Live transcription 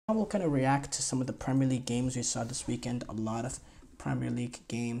We'll kind of react to some of the Premier League games we saw this weekend. A lot of Premier League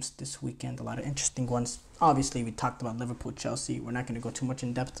games this weekend, a lot of interesting ones. Obviously, we talked about Liverpool, Chelsea. We're not going to go too much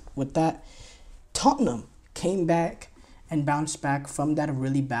in depth with that. Tottenham came back and bounced back from that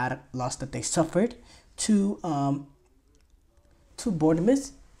really bad loss that they suffered to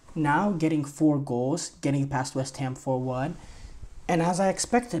Bournemouth. Now getting 4 goals, getting past West Ham 4-1. And as I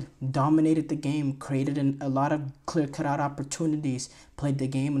expected, dominated the game, created a lot of clear-cut out opportunities, played the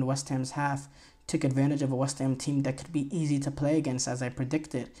game in West Ham's half, took advantage of a West Ham team that could be easy to play against, as I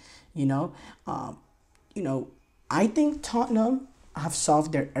predicted. You know, I think Tottenham have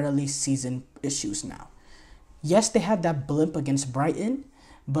solved their early season issues now. Yes, they had that blimp against Brighton,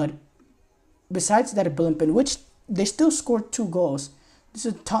 but besides that blimp, in which they still scored 2 goals, this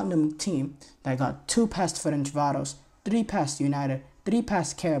is a Tottenham team that got 2 past Ferencváros, 3 past United, 3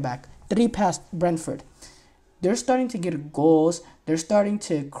 past Karabakh, 3 past Brentford. They're starting to get goals. They're starting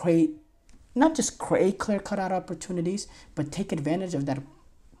to create, not just create clear-cut out opportunities, but take advantage of that,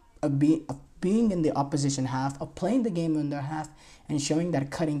 of being in the opposition half, of playing the game in their half, and showing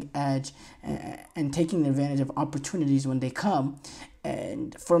that cutting edge and taking advantage of opportunities when they come.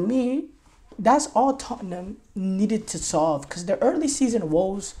 And for me, that's all Tottenham needed to solve, because their early season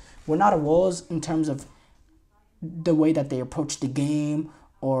woes were not woes in terms of the way that they approached the game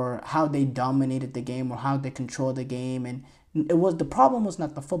or how they dominated the game or how they controlled the game. And the problem was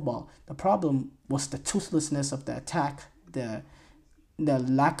not the football. The problem was the toothlessness of the attack, the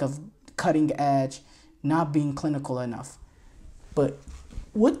lack of cutting edge, not being clinical enough. But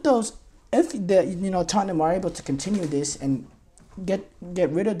with those, if Tottenham are able to continue this and get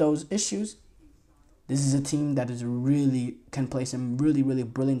rid of those issues, this is a team that is really can play some really, really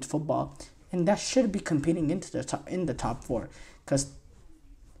brilliant football, and that should be competing in the top 4. Because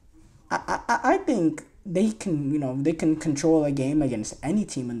I think they can control a game against any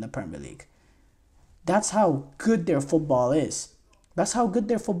team in the Premier League. That's how good their football is. That's how good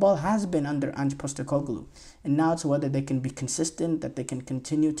their football has been under Ange Postecoglou. And now it's whether they can be consistent, that they can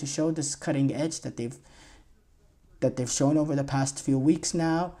continue to show this cutting edge that they've shown over the past few weeks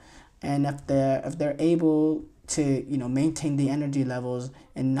now, and if they're able to maintain the energy levels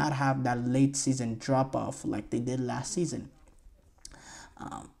and not have that late season drop off like they did last season.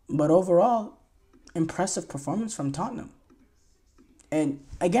 But overall, impressive performance from Tottenham. And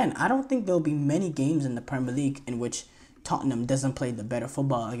again, I don't think there'll be many games in the Premier League in which Tottenham doesn't play the better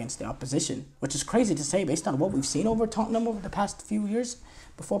football against the opposition, which is crazy to say based on what we've seen over Tottenham over the past few years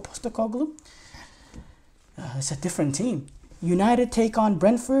before Postecoglou. It's a different team. United take on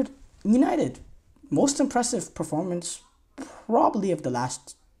Brentford. United, most impressive performance probably of the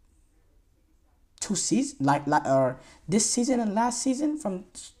last 2 seasons, or this season and last season, from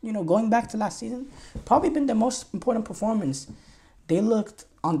going back to last season, probably been the most important performance. They looked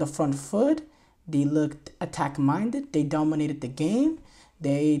on the front foot. They looked attack-minded. They dominated the game.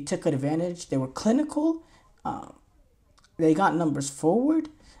 They took advantage. They were clinical. They got numbers forward.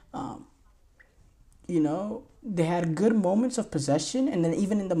 They had good moments of possession, and then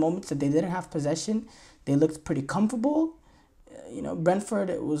even in the moments that they didn't have possession, they looked pretty comfortable. Brentford,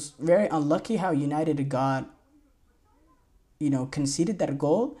 it was very unlucky how United got, conceded that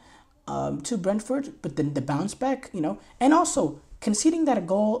goal to Brentford, but then the bounce back, and also conceding that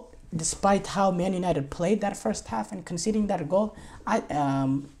goal despite how Man United played that first half and conceding that goal,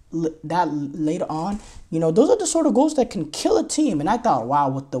 that later on, those are the sort of goals that can kill a team. And I thought, wow,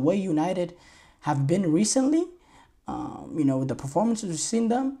 with the way United have been recently, with the performances we've seen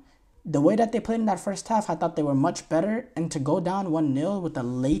them, the way that they played in that first half, I thought they were much better. And to go down 1-0 with a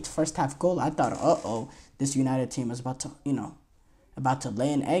late first half goal, I thought, this United team is about to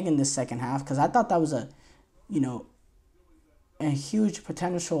lay an egg in this second half, because I thought that was a huge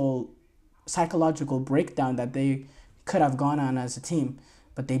potential psychological breakdown that they could have gone on as a team.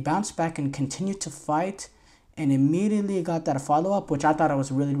 But they bounced back and continued to fight, and immediately got that follow-up, which I thought it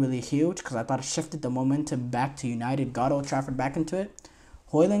was really, really huge, because I thought it shifted the momentum back to United, got Old Trafford back into it.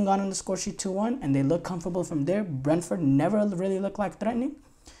 Hoyland got on the score sheet 2-1, and they looked comfortable from there. Brentford never really looked like threatening.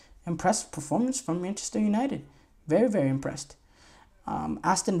 Impressive performance from Manchester United. Very, very impressed.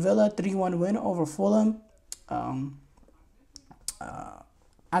 Aston Villa, 3-1 win over Fulham.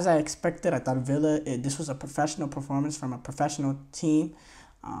 As I expected, I thought Villa, this was a professional performance from a professional team.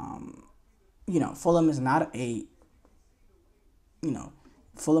 Fulham is not a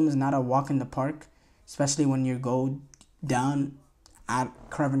walk in the park, especially when you go down at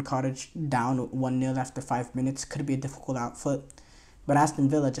Craven Cottage, down 1-0 after 5 minutes. Could be a difficult outfit. But Aston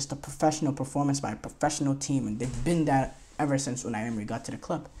Villa, just a professional performance by a professional team, and they've been that ever since Unai Emery got to the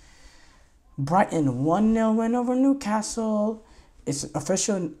club. Brighton, 1-0 win over Newcastle. It's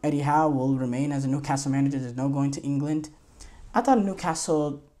official. Eddie Howe will remain as a Newcastle manager. There's no going to England. I thought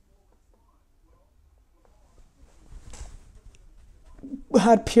Newcastle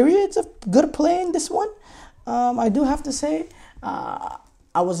had periods of good play in this one. I do have to say, I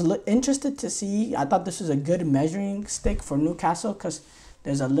was interested to see. I thought this was a good measuring stick for Newcastle because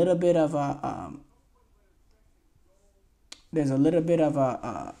there's a little bit of a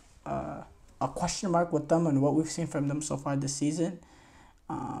question mark with them and what we've seen from them so far this season.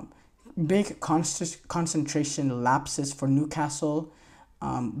 Big concentration lapses for Newcastle.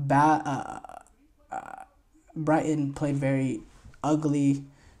 Brighton played very ugly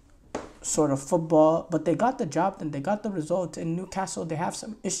sort of football, but they got the job done. They got the result. In Newcastle, they have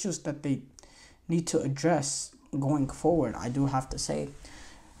some issues that they need to address going forward. I do have to say,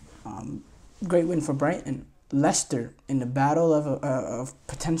 great win for Brighton. Leicester in the battle of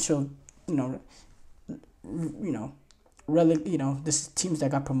potential, this teams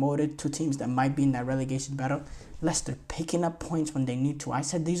that got promoted, two teams that might be in that relegation battle. Leicester picking up points when they need to. I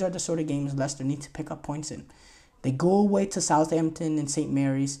said these are the sort of games Leicester need to pick up points in. They go away to Southampton and St.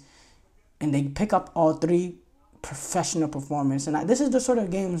 Mary's, and they pick up all three professional performance. And this is the sort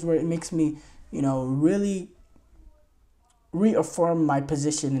of games where it makes me, really reaffirm my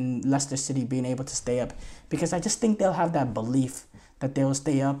position in Leicester City being able to stay up. Because I just think they'll have that belief that they'll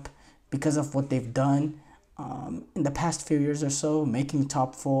stay up because of what they've done in the past few years or so, making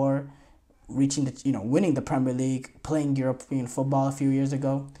top four, reaching winning the Premier League, playing European football a few years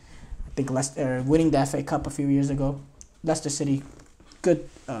ago. I think Leicester winning the FA Cup a few years ago. Leicester City, good,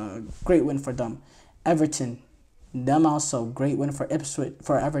 great win for them. Everton, them also great win for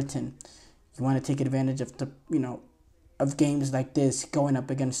Everton. You want to take advantage of of games like this, going up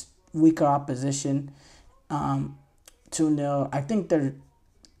against weaker opposition. 2-0. I think their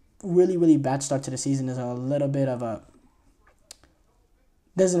really, really bad start to the season is a little bit of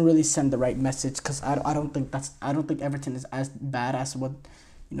doesn't really send the right message, because I don't think Everton is as bad as what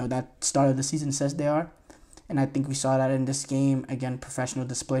that start of the season says they are. And I think we saw that in this game. Again, professional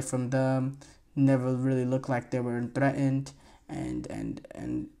display from them. Never really looked like they were threatened. And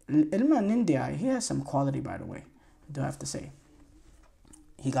Ilman India, he has some quality, by the way. I do have to say.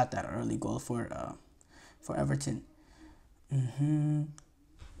 He got that early goal for Everton.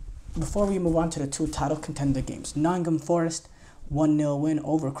 Before we move on to the two title contender games, Nottingham Forest 1-0 win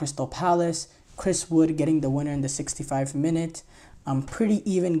over Crystal Palace. Chris Wood getting the winner in the 65th minute. Pretty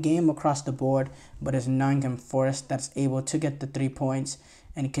even game across the board, but it's Nottingham Forest that's able to get the 3 points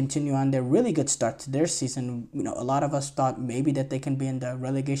and continue on their really good start to their season. A lot of us thought maybe that they can be in the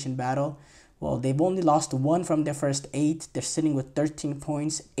relegation battle. Well, they've only lost one from their first 8. They're sitting with 13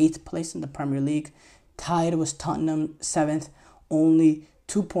 points, 8th place in the Premier League. Tied with Tottenham 7th, only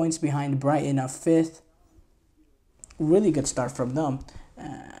 2 points behind Brighton at 5th. Really good start from them,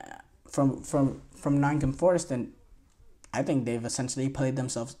 from Nottingham Forest, and I think they've essentially played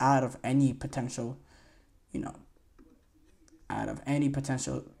themselves out of any potential,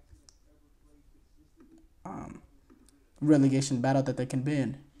 relegation battle that they can be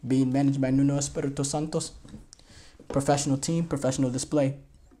in. Being managed by Nuno Espirito Santos, professional team, professional display,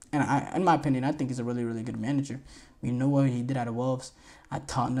 and in my opinion, I think he's a really, really good manager. We know what he did at Wolves, at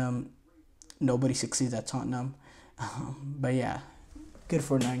Tottenham. Nobody succeeds at Tottenham, but yeah, good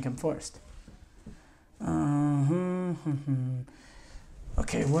for Nottingham Forest.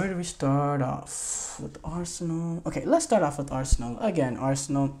 Okay, where do we start off? With Arsenal? Okay, let's start off with Arsenal. Again,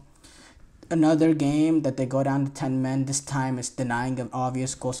 Arsenal, another game that they go down to 10 men. This time it's denying an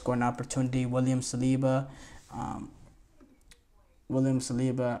obvious goal scoring opportunity. William Saliba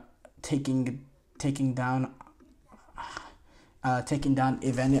taking down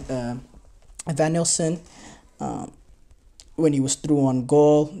Evanilson when he was through on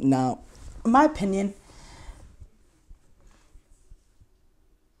goal. Now, in my opinion,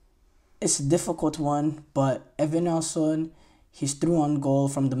 it's a difficult one, but Evanilson, he's through on goal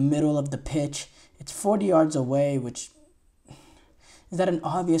from the middle of the pitch. It's 40 yards away, which is that an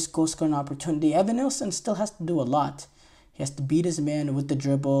obvious goal scoring opportunity. Evanilson still has to do a lot. He has to beat his man with the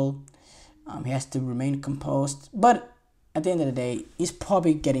dribble. He has to remain composed. But at the end of the day, he's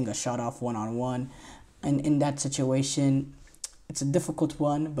probably getting a shot off one-on-one. And in that situation, it's a difficult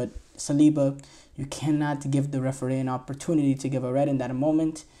one. But Saliba, you cannot give the referee an opportunity to give a red in that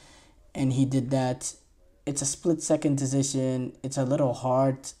moment. And he did that. It's a split-second decision. It's a little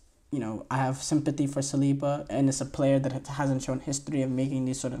hard. I have sympathy for Saliba, and it's a player that hasn't shown history of making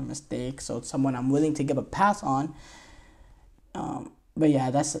these sort of mistakes. So it's someone I'm willing to give a pass on. But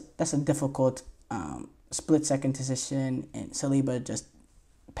yeah, that's a difficult split-second decision, and Saliba just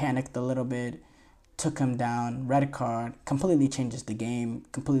panicked a little bit, took him down, red card, completely changes the game,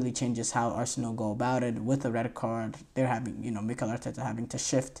 completely changes how Arsenal go about it. With a red card, they're having, Mikel Arteta having to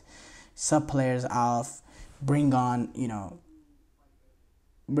shift sub players off, bring on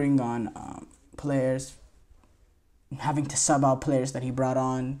players, having to sub out players that he brought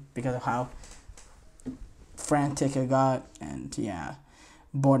on because of how frantic it got. And yeah,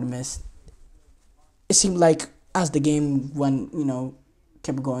 Bournemouth, it seemed like as the game went,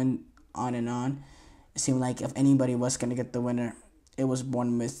 kept going on and on, it seemed like if anybody was going to get the winner, it was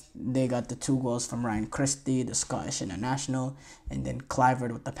Bournemouth. They got the 2 goals from Ryan Christie, the Scottish international, and then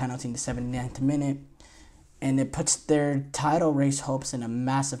Clivert with the penalty in the 79th minute. And it puts their title race hopes in a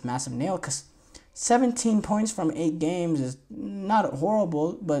massive, massive nail, because 17 points from 8 games is not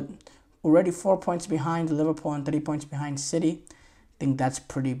horrible, but already 4 points behind Liverpool and 3 points behind City. I think that's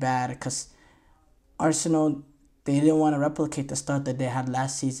pretty bad, because Arsenal, they didn't want to replicate the start that they had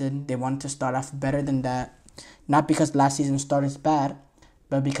last season. They wanted to start off better than that. Not because last season's start is bad,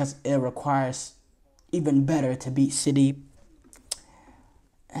 but because it requires even better to beat City.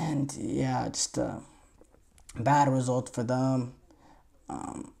 And yeah, just a bad result for them.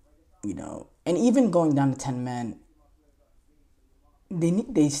 And even going down to 10 men,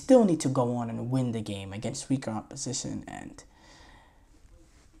 they still need to go on and win the game against weaker opposition. And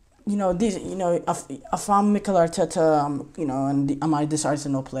if I'm Mikel Arteta, and am this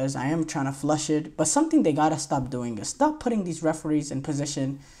Arsenal players, I am trying to flush it. But something they gotta stop doing is stop putting these referees in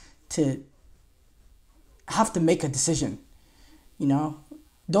position to have to make a decision.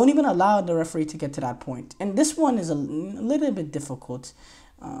 Don't even allow the referee to get to that point. And this one is a little bit difficult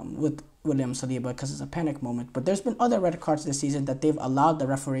with William Saliba because it's a panic moment. But there's been other red cards this season that they've allowed the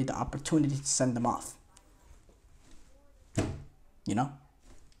referee the opportunity to send them off.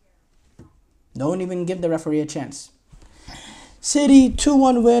 Don't even give the referee a chance. City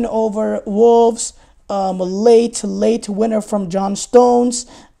 2-1 win over Wolves. Late winner from John Stones.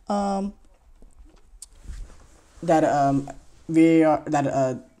 So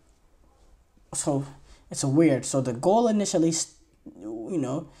it's a weird. So the goal initially,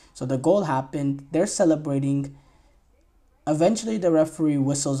 so the goal happened. They're celebrating. Eventually, the referee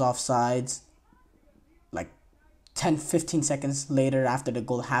whistles offsides. Like 10-15 seconds later, after the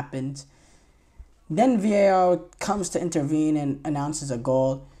goal happened. Then VAR comes to intervene and announces a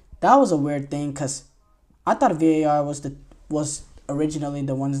goal. That was a weird thing, because I thought VAR was originally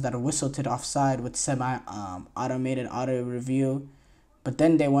the ones that whistled it offside with semi-automated auto review. But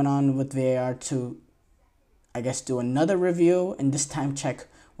then they went on with VAR to, I guess, do another review, and this time check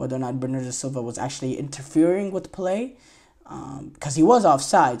whether or not Bernardo Silva was actually interfering with play. Because he was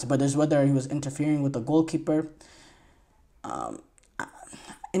offsides, but there's whether he was interfering with the goalkeeper.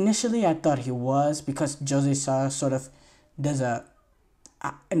 Initially, I thought he was, because Jose Sa sort of does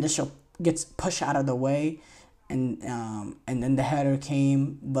initial gets pushed out of the way, and then the header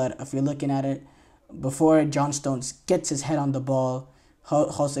came. But if you're looking at it, before John Stones gets his head on the ball,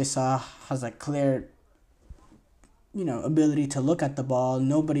 Jose Sa has a clear, ability to look at the ball.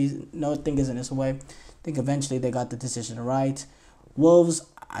 Nothing is in his way. I think eventually they got the decision right. Wolves,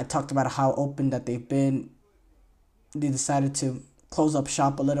 I talked about how open that they've been. They decided to close up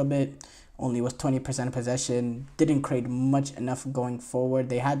shop a little bit, only with 20% possession. Didn't create much enough going forward.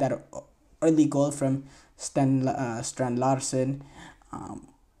 They had that early goal from Strand Larsen,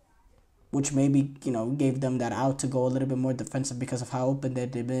 which maybe gave them that out to go a little bit more defensive because of how open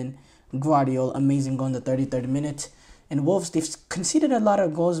they've been. Guardiola, amazing goal in the 33rd minute. And Wolves, they've conceded a lot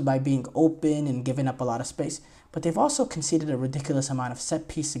of goals by being open and giving up a lot of space, but they've also conceded a ridiculous amount of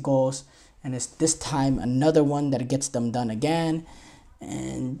set-piece goals, and it's this time another one that gets them done again.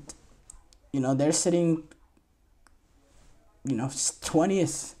 And they're sitting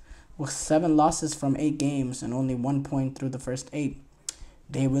 20th with 7 losses from 8 games and only 1 point through the first 8.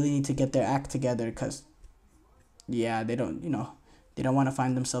 They really need to get their act together, because they don't want to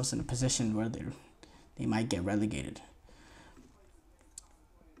find themselves in a position where they might get relegated.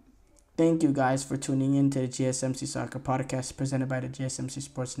 Thank you guys for tuning in to the GSMC Soccer Podcast presented by the GSMC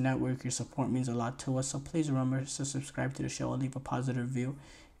Sports Network. Your support means a lot to us, so please remember to subscribe to the show and leave a positive review.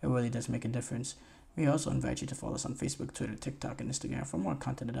 It really does make a difference. We also invite you to follow us on Facebook, Twitter, TikTok, and Instagram for more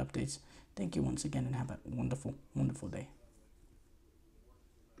content and updates. Thank you once again, and have a wonderful, wonderful day.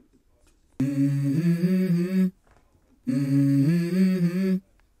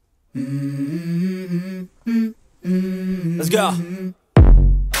 Let's go.